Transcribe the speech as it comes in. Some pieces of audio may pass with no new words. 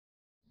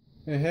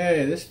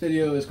Hey, this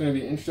video is going to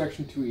be an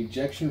introduction to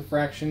ejection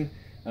fraction,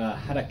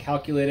 how to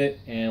calculate it,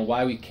 and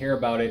why we care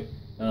about it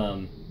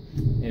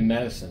in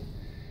medicine.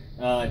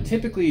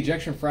 Typically,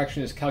 ejection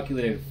fraction is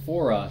calculated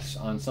for us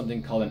on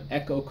something called an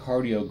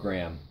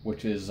echocardiogram,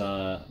 which is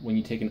when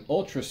you take an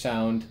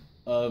ultrasound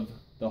of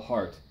the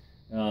heart.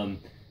 An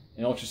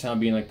ultrasound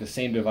being like the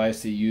same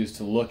device that you use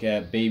to look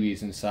at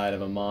babies inside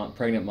of a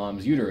pregnant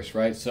mom's uterus,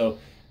 right? So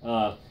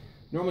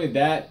normally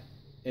that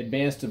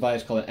advanced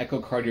device called an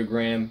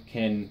echocardiogram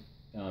can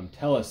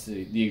tell us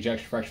the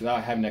ejection fraction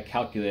without having to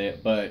calculate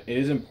it, but it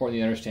is important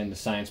you understand the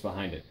science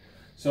behind it.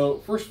 So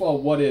first of all,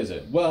 what is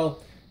it? Well,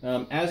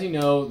 as you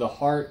know, the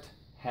heart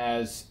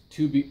has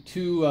two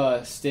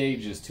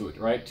stages to it,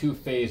 right? Two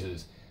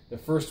phases. The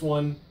first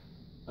one,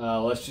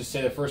 let's just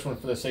say the first one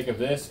for the sake of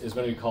this is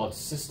going to be called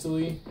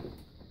systole,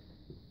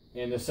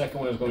 and the second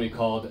one is going to be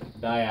called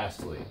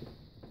diastole.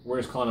 We're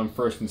just calling them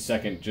first and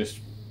second just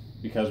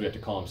because we have to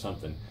call them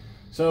something.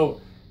 So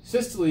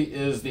systole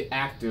is the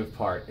active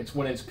part. It's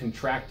when it's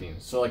contracting.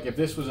 So like if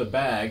this was a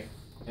bag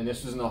and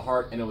this was in the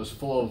heart and it was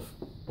full of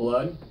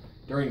blood,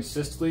 during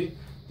systole,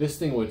 this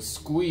thing would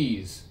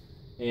squeeze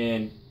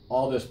and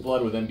all this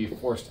blood would then be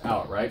forced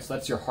out, right? So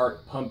that's your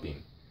heart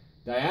pumping.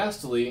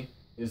 Diastole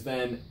is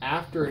then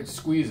after it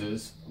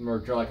squeezes, or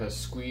draw like a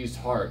squeezed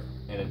heart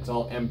and it's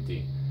all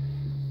empty.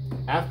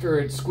 After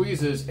it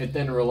squeezes, it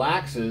then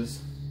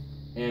relaxes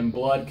and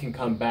blood can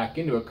come back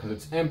into it because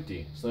it's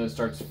empty. So then it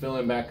starts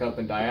filling back up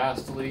in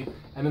diastole,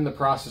 and then the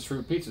process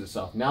repeats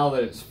itself. Now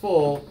that it's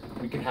full,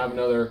 we can have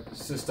another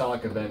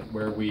systolic event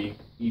where we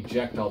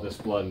eject all this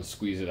blood and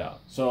squeeze it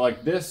out. So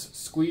like this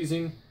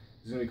squeezing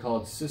is going to be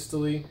called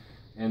systole,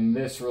 and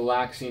this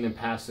relaxing and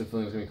passive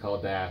filling is going to be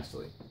called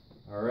diastole.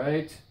 All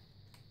right,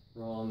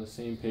 we're all on the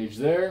same page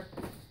there.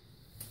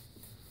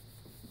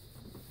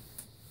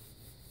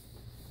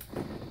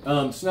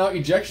 So now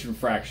ejection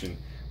fraction.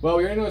 Well,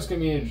 we already know it's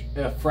going to be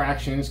a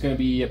fraction, it's going to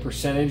be a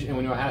percentage, and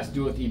we know it has to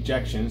do with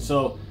ejection.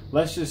 So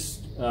let's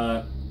just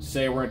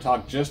say we're going to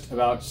talk just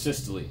about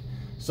systole.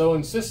 So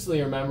in systole,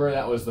 remember,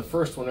 that was the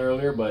first one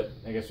earlier, but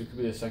I guess it could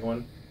be the second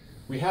one.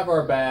 We have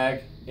our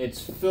bag,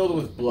 it's filled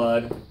with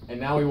blood, and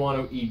now we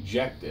want to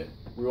eject it.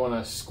 We want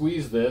to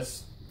squeeze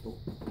this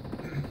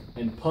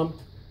and pump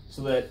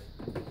so that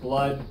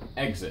blood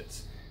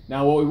exits.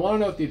 Now what we want to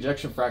know with the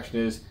ejection fraction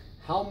is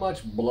how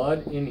much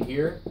blood in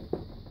here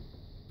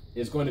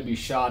is going to be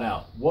shot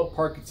out. What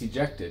part gets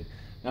ejected?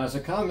 Now, it's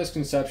a common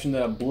misconception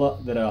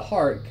that a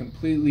heart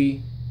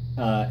completely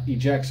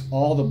ejects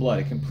all the blood.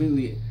 It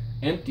completely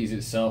empties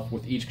itself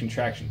with each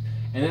contraction.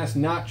 And that's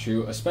not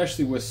true,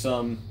 especially with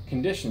some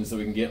conditions that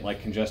we can get,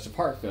 like congestive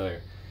heart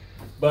failure.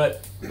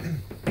 But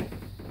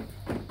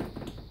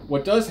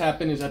what does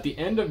happen is at the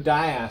end of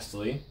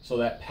diastole, so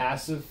that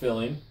passive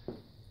filling,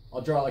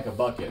 I'll draw it like a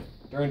bucket.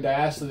 During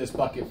diastole, this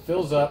bucket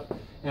fills up,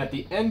 and at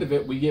the end of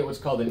it, we get what's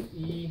called an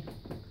EDV.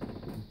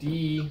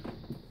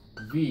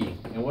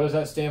 And what does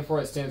that stand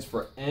for? It stands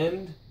for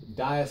end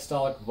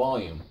diastolic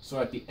volume. So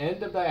at the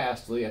end of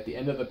diastole, at the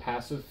end of the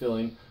passive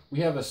filling,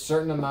 we have a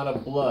certain amount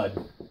of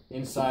blood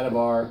inside of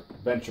our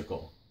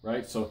ventricle,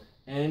 right? So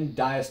end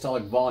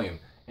diastolic volume.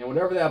 And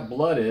whatever that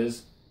blood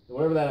is,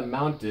 whatever that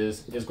amount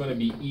is going to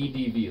be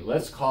EDV.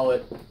 Let's call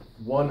it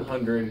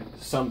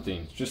 100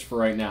 somethings, just for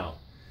right now.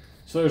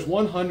 So there's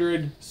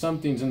 100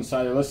 somethings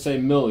inside there. Let's say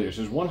milliliters.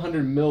 There's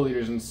 100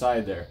 milliliters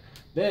inside there.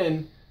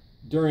 Then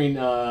during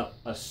a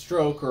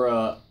stroke or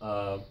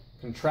a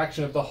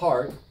contraction of the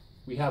heart,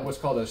 we have what's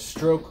called a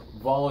stroke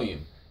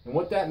volume. And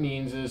what that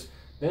means is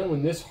then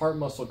when this heart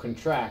muscle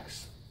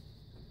contracts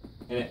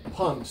and it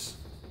pumps,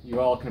 you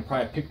all can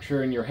probably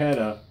picture in your head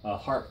a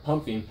heart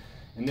pumping,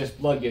 and this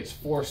blood gets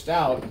forced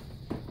out.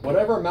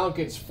 Whatever amount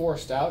gets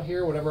forced out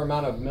here, whatever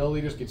amount of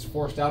milliliters gets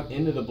forced out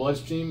into the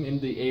bloodstream,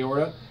 into the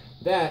aorta,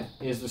 that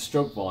is the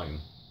stroke volume.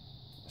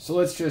 So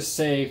let's just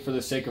say, for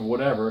the sake of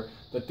whatever,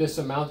 that this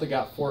amount that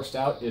got forced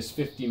out is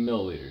 50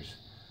 milliliters.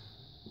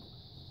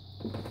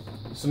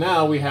 So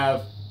now we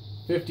have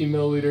 50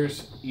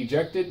 milliliters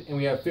ejected, and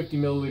we have 50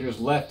 milliliters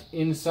left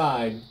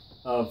inside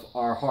of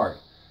our heart.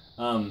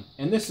 And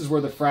this is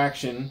where the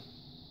fraction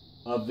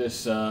of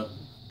this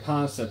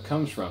concept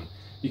comes from,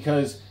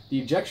 because the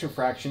ejection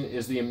fraction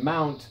is the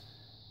amount,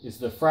 is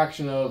the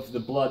fraction of the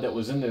blood that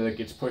was in there that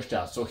gets pushed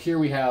out. So here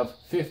we have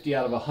 50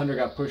 out of 100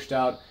 got pushed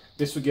out.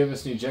 This would give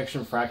us an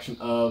ejection fraction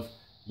of,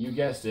 you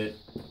guessed it,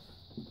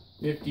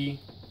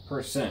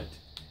 50%.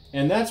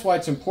 And that's why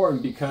it's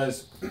important,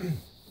 because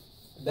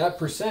that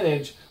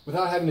percentage,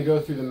 without having to go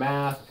through the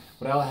math,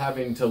 without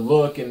having to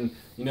look and,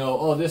 you know,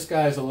 oh, this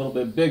guy's a little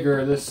bit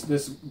bigger,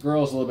 this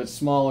girl's a little bit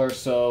smaller,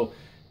 so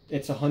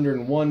it's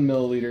 101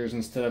 milliliters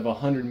instead of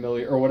 100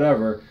 milliliters, or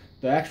whatever.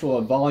 The actual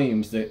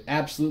volumes, the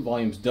absolute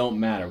volumes don't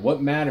matter.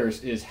 What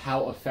matters is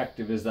how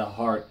effective is that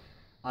heart.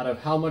 Out of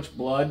how much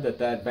blood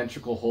that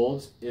ventricle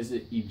holds, is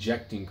it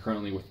ejecting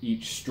currently with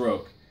each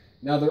stroke.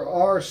 Now there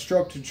are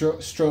stroke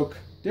to stroke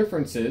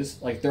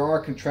differences, like there are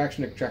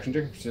contraction to contraction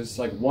differences.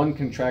 Like one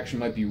contraction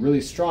might be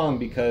really strong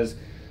because,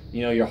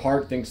 you know, your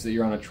heart thinks that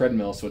you're on a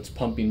treadmill, so it's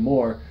pumping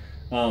more.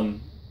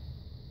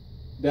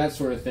 that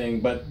sort of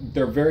thing, but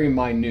they're very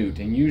minute,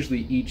 and usually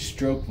each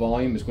stroke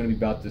volume is going to be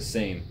about the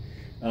same.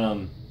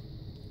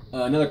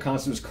 Another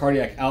concept is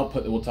cardiac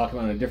output that we'll talk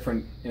about in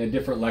a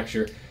different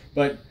lecture,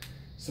 but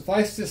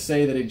suffice to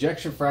say that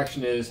ejection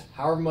fraction is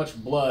however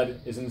much blood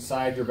is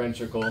inside your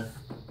ventricle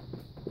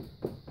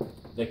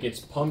that gets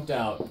pumped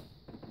out.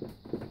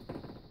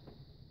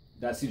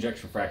 That's the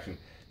ejection fraction.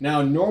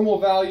 Now, normal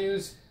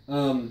values,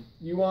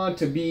 you want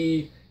to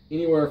be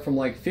anywhere from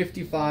like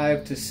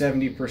 55 to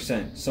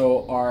 70%.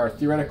 So our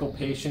theoretical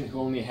patient who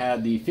only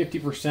had the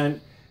 50%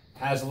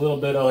 has a little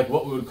bit of like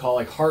what we would call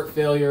like heart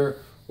failure,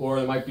 or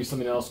there might be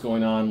something else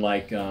going on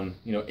like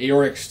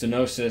aortic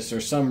stenosis,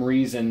 or some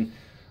reason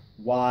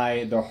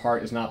why the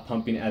heart is not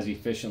pumping as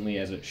efficiently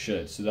as it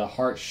should. So the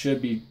heart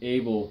should be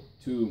able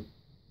to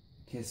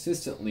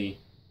consistently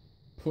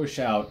push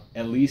out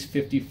at least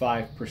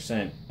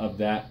 55% of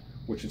that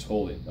which it's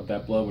holding, of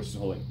that blood which is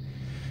holding.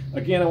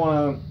 Again, I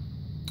want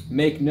to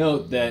make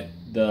note that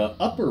the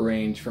upper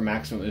range for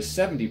maximum is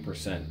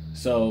 70%.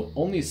 So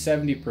only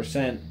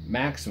 70%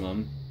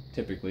 maximum,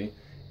 typically,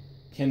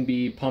 can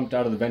be pumped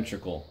out of the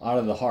ventricle, out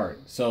of the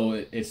heart.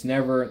 So it's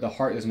never, the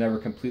heart is never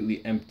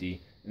completely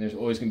empty, and there's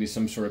always going to be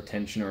some sort of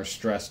tension or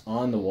stress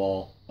on the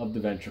wall of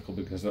the ventricle,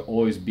 because there'll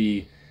always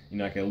be,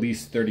 like at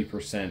least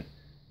 30%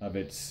 of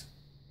its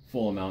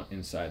full amount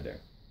inside there.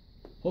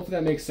 Hopefully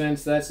that makes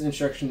sense. That's an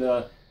introduction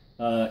to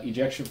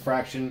ejection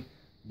fraction.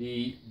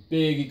 The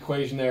big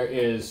equation there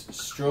is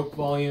stroke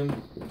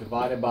volume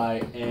divided by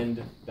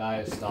end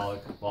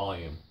diastolic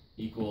volume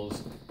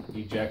equals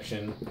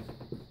ejection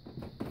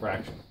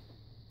fraction.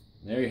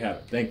 There you have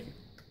it. Thank you.